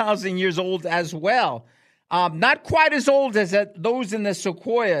about 2,000 years old as well. Not quite as old as those in the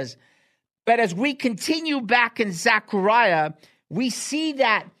sequoias. But as we continue back in Zechariah, we see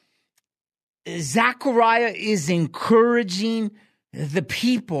that Zechariah is encouraging the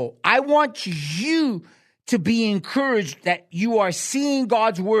people. I want you to be encouraged that you are seeing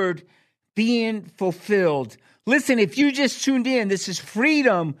God's word being fulfilled. Listen, if you just tuned in, this is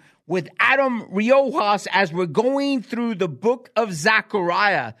Freedom with Adam Riojas as we're going through the book of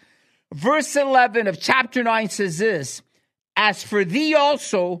Zechariah. Verse 11 of chapter 9 says this, as for thee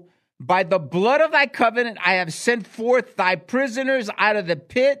also, by the blood of thy covenant, I have sent forth thy prisoners out of the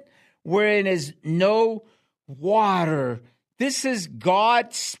pit wherein is no water. This is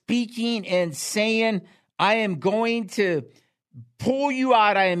God speaking and saying, I am going to pull you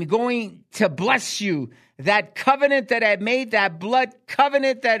out. I am going to bless you. That covenant that I made, that blood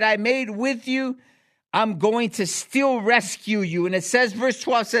covenant that I made with you, I'm going to still rescue you. And it says, verse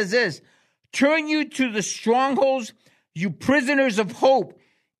 12 says this, turn you to the strongholds, you prisoners of hope.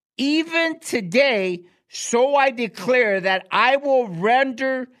 Even today, so I declare that I will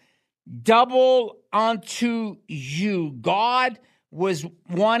render double unto you. God was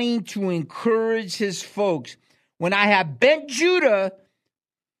wanting to encourage his folks. When I have bent Judah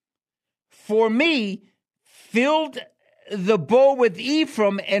for me, filled the bow with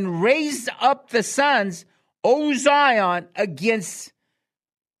Ephraim, and raised up the sons, O Zion, against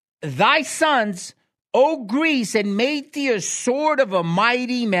thy sons, O Greece, and made thee a sword of a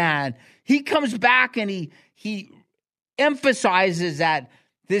mighty man. He comes back and he emphasizes that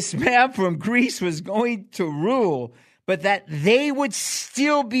this man from Greece was going to rule, but that they would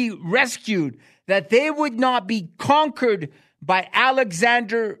still be rescued, that they would not be conquered by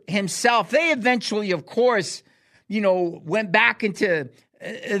Alexander himself. They eventually, of course, went back into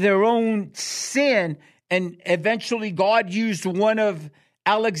their own sin, and eventually God used one of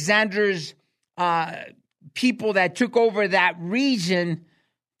Alexander's people that took over that region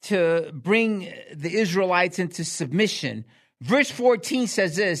to bring the Israelites into submission. Verse 14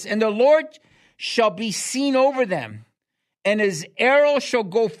 says this, and the Lord shall be seen over them, and his arrow shall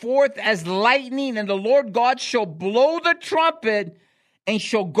go forth as lightning, and the Lord God shall blow the trumpet, and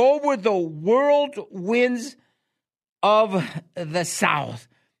shall go with the whirlwinds of the south.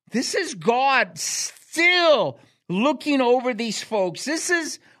 This is God still looking over these folks. This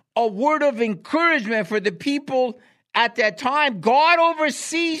is a word of encouragement for the people at that time. God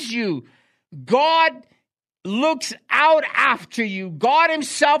oversees you. God looks out after you. God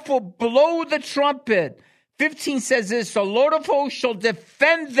himself will blow the trumpet. 15 says this, the Lord of hosts shall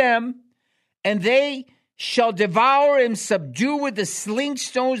defend them, and they shall devour and subdue with the sling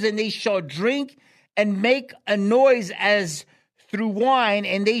stones, and they shall drink and make a noise as through wine,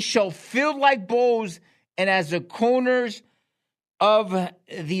 and they shall fill like bowls and as the corners of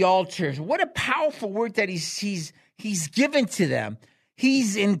the altars. What a powerful word that he's given to them.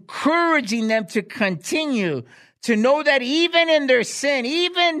 He's encouraging them to continue, to know that even in their sin,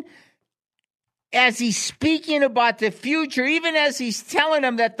 even as he's speaking about the future, even as he's telling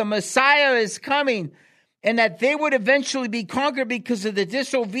them that the Messiah is coming and that they would eventually be conquered because of the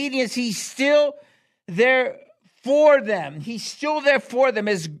disobedience, he's still there for them. He's still there for them.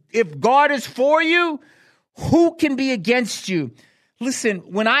 As if God is for you, who can be against you? Listen,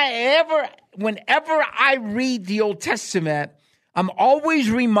 whenever I read the Old Testament, I'm always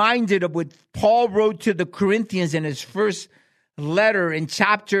reminded of what Paul wrote to the Corinthians in his first letter in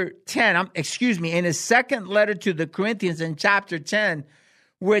chapter 10, in his second letter to the Corinthians in chapter 10,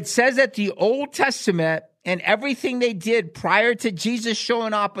 where it says that the Old Testament and everything they did prior to Jesus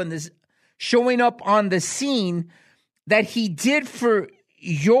showing up on the scene, that he did for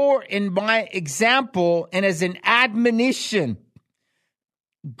your and my example and as an admonition.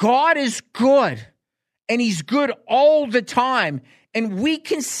 God is good, and he's good all the time. And we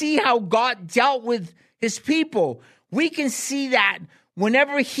can see how God dealt with his people. We can see that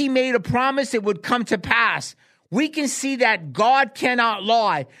whenever he made a promise, it would come to pass. We can see that God cannot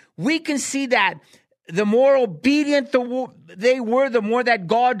lie. We can see that the more obedient they were, the more that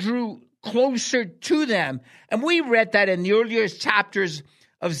God drew closer to them. And we read that in the earliest chapters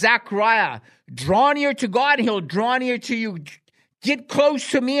of Zechariah. Draw near to God, and he'll draw near to you. Get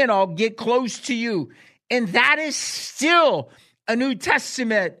close to me, and I'll get close to you. And that is still a New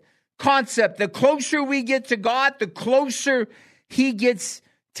Testament concept. The closer we get to God, the closer he gets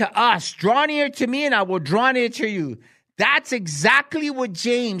to us. Draw near to me, and I will draw near to you. That's exactly what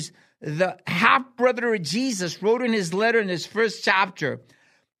James, the half-brother of Jesus, wrote in his letter in his first chapter.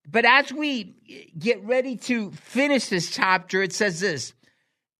 But as we get ready to finish this chapter, it says this,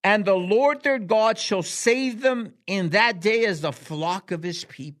 and the Lord their God shall save them in that day as the flock of his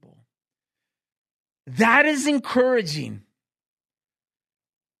people. That is encouraging.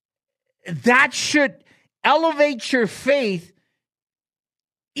 That should elevate your faith,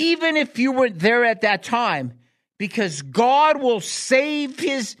 even if you weren't there at that time, because God will save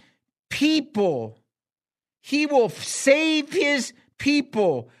his people. He will save his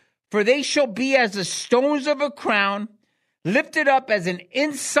people, for they shall be as the stones of a crown, lifted up as an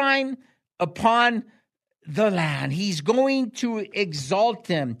ensign upon the land. He's going to exalt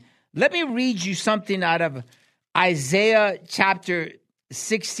them. Let me read you something out of Isaiah chapter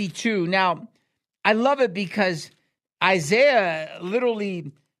 62. Now, I love it because Isaiah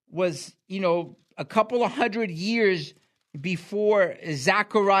literally was, a couple of 100 years before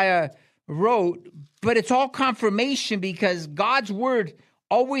Zechariah wrote, but it's all confirmation because God's word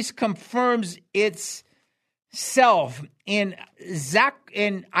always confirms itself. In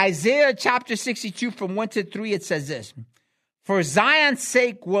Isaiah chapter 62 from 1 to 3, it says this, for Zion's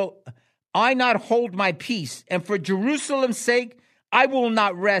sake will I not hold my peace, and for Jerusalem's sake I will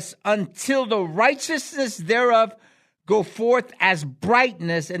not rest until the righteousness thereof go forth as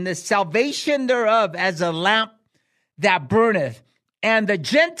brightness, and the salvation thereof as a lamp that burneth. And the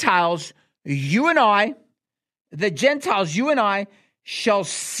Gentiles, you and I, shall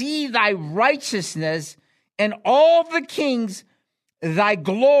see thy righteousness, and all the kings thy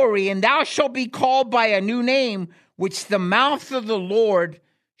glory, and thou shalt be called by a new name, which the mouth of the Lord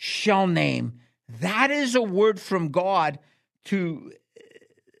shall name. That is a word from God to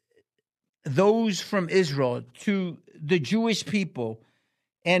those from Israel, to the Jewish people.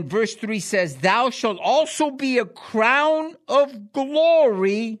 And verse 3 says, thou shalt also be a crown of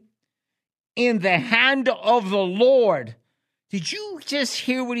glory in the hand of the Lord. Did you just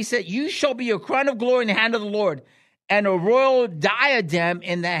hear what he said? You shall be a crown of glory in the hand of the Lord, and a royal diadem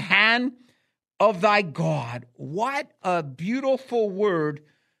in the hand of thy God. What a beautiful word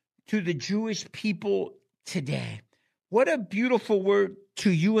to the Jewish people today. What a beautiful word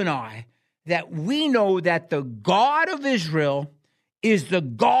to you and I, that we know that the God of Israel is the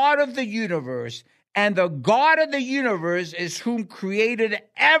God of the universe, and the God of the universe is whom created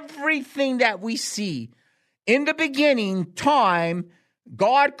everything that we see. In the beginning, time,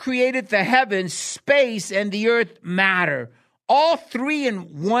 God created the heavens, space, and the earth, matter. All three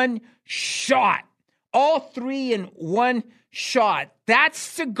in one shot. All three in one shot.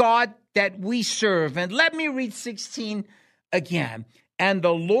 That's the God that we serve. And let me read 16 again. And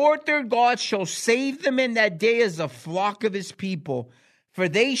the Lord their God shall save them in that day as a flock of his people. For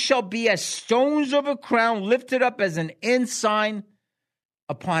they shall be as stones of a crown lifted up as an ensign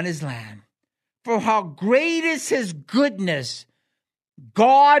upon his land. For how great is his goodness.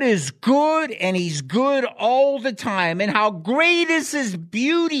 God is good, and he's good all the time. And how great is his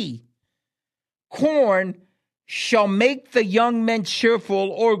beauty. Corn shall make the young men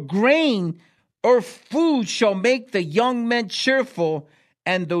cheerful, or grain or food shall make the young men cheerful,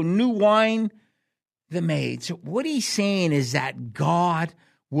 and the new wine the maids. What he's saying is that God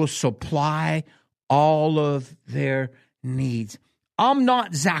will supply all of their needs. I'm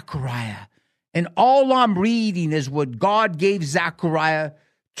not Zechariah, and all I'm reading is what God gave Zechariah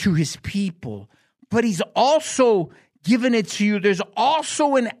to his people. But he's also given it to you. There's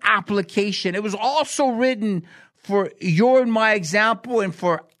also an application. It was also written for your and my example and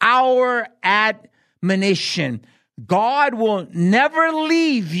for our admonition. God will never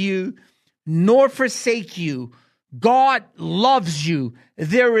leave you nor forsake you. God loves you.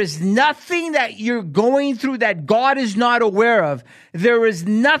 There is nothing that you're going through that God is not aware of. There is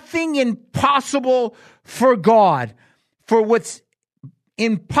nothing impossible for God. For what's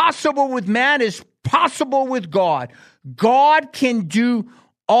impossible with man is possible with God. God can do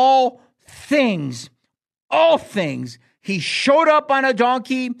all things. All things. He showed up on a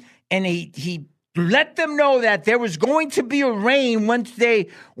donkey, and he let them know that there was going to be a reign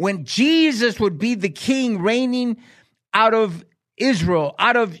when Jesus would be the king reigning out of Israel,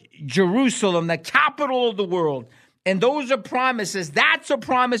 out of Jerusalem, the capital of the world. And those are promises. That's a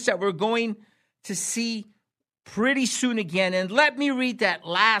promise that we're going to see pretty soon again. And let me read that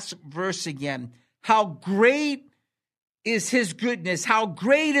last verse again. How great is his goodness. How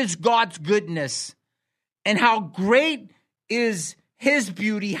great is God's goodness. And how great is his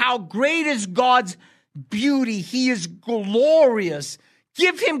beauty. How great is God's beauty. He is glorious.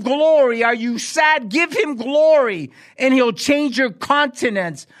 Give him glory. Are you sad? Give him glory, and he'll change your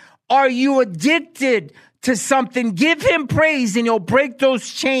countenance. Are you addicted to something? Give him praise, and he'll break those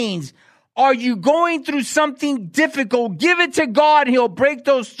chains. Are you going through something difficult? Give it to God, and he'll break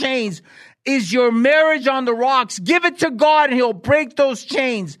those chains. Is your marriage on the rocks? Give it to God, and he'll break those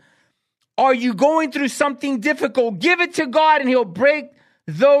chains. Are you going through something difficult? Give it to God, and he'll break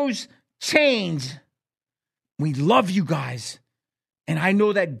those chains. We love you guys. And I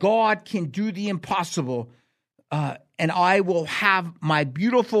know that God can do the impossible. And I will have my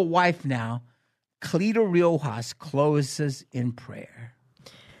beautiful wife now, Cleta Riojas, close us in prayer.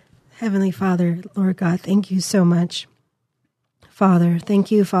 Heavenly Father, Lord God, thank you so much. Father,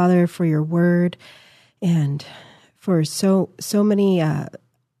 thank you, Father, for your word and for so many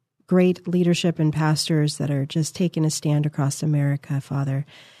great leadership and pastors that are just taking a stand across America, Father,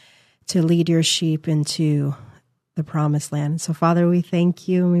 to lead your sheep into the promised land. So, Father, we thank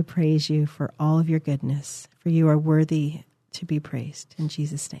you and we praise you for all of your goodness, for you are worthy to be praised. In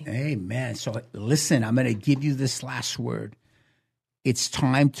Jesus' name. Amen. So listen, I'm going to give you this last word. It's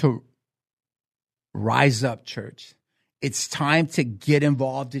time to rise up, church. It's time to get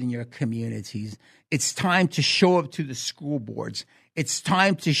involved in your communities. It's time to show up to the school boards. It's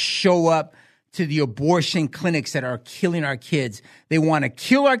time to show up to the abortion clinics that are killing our kids. They want to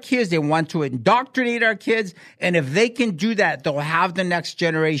kill our kids. They want to indoctrinate our kids. And if they can do that, they'll have the next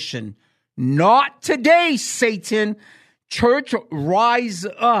generation. Not today, Satan. Church, rise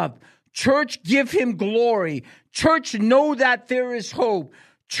up. Church, give him glory. Church, know that there is hope.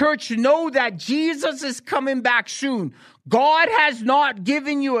 Church, know that Jesus is coming back soon. God has not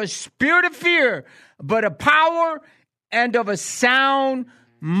given you a spirit of fear, but a power and of a sound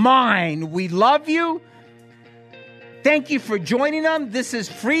mind. We love you. Thank you for joining them. This is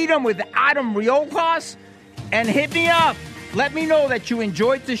Freedom with Adam Riojas. And hit me up. Let me know that you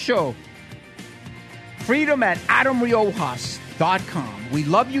enjoyed the show. Freedom at AdamRiojas.com. We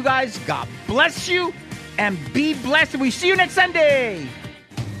love you guys. God bless you. And be blessed. We see you next Sunday.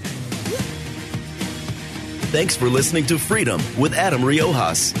 Thanks for listening to Freedom with Adam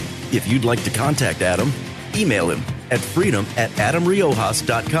Riojas. If you'd like to contact Adam, email him at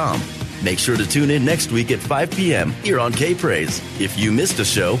freedom@adamriojas.com. Make sure to tune in next week at 5 p.m. here on K-Praise. If you missed a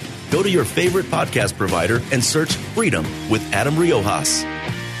show, go to your favorite podcast provider and search Freedom with Adam Riojas.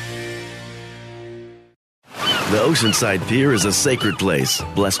 The Oceanside Pier is a sacred place,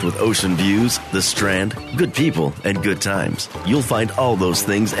 blessed with ocean views, the Strand, good people, and good times. You'll find all those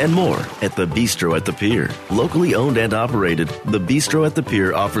things and more at the Bistro at the Pier. Locally owned and operated, the Bistro at the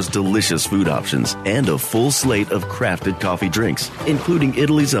Pier offers delicious food options and a full slate of crafted coffee drinks, including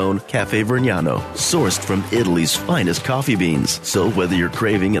Italy's own Cafe Vergnano, sourced from Italy's finest coffee beans. So whether you're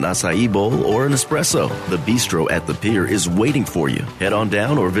craving an acai bowl or an espresso, the Bistro at the Pier is waiting for you. Head on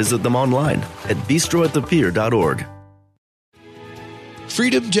down or visit them online at bistroatthepier.org.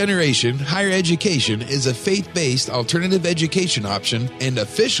 Freedom Generation Higher Education is a faith-based alternative education option and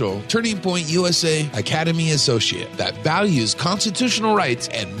official Turning Point USA Academy associate that values constitutional rights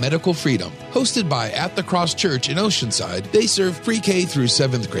and medical freedom. Hosted by At the Cross Church in Oceanside, they serve pre-K through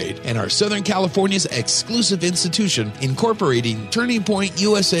 7th grade and are Southern California's exclusive institution incorporating Turning Point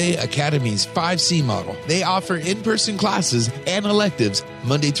USA Academy's 5C model. They offer in-person classes and electives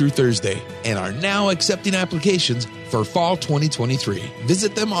Monday through Thursday and are now accepting applications for fall 2023.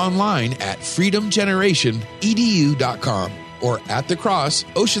 Visit them online at freedomgenerationedu.com or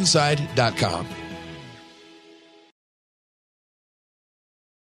atthecrossoceanside.com.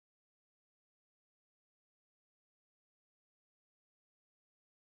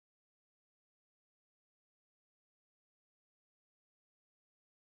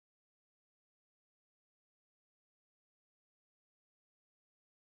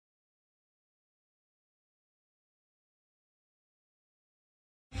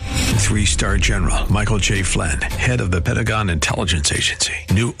 Three-star General Michael J. Flynn, head of the Pentagon Intelligence Agency,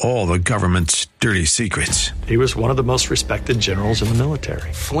 knew all the government's dirty secrets. He was one of the most respected generals in the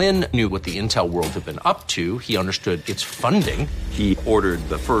military. Flynn knew what the intel world had been up to. He understood its funding. He ordered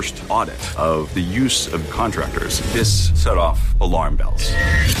the first audit of the use of contractors. This set off alarm bells.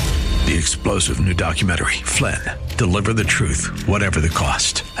 The explosive new documentary, Flynn, Deliver the Truth, Whatever the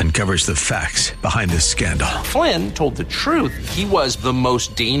Cost, uncovers the facts behind this scandal. Flynn told the truth. He was the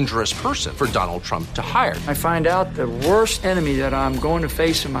most dangerous person for Donald Trump to hire. I find out the worst enemy that I'm going to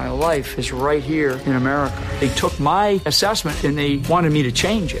face in my life is right here in America. They took my assessment and they wanted me to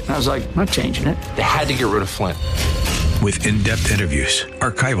change it. And I was like, I'm not changing it. They had to get rid of Flynn. With in-depth interviews,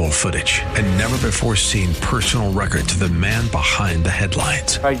 archival footage, and never-before-seen personal records of the man behind the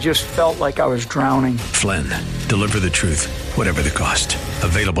headlines. I just felt like I was drowning. Flynn, Deliver the Truth, Whatever the Cost.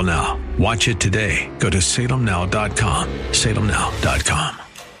 Available now. Watch it today. Go to salemnow.com. salemnow.com.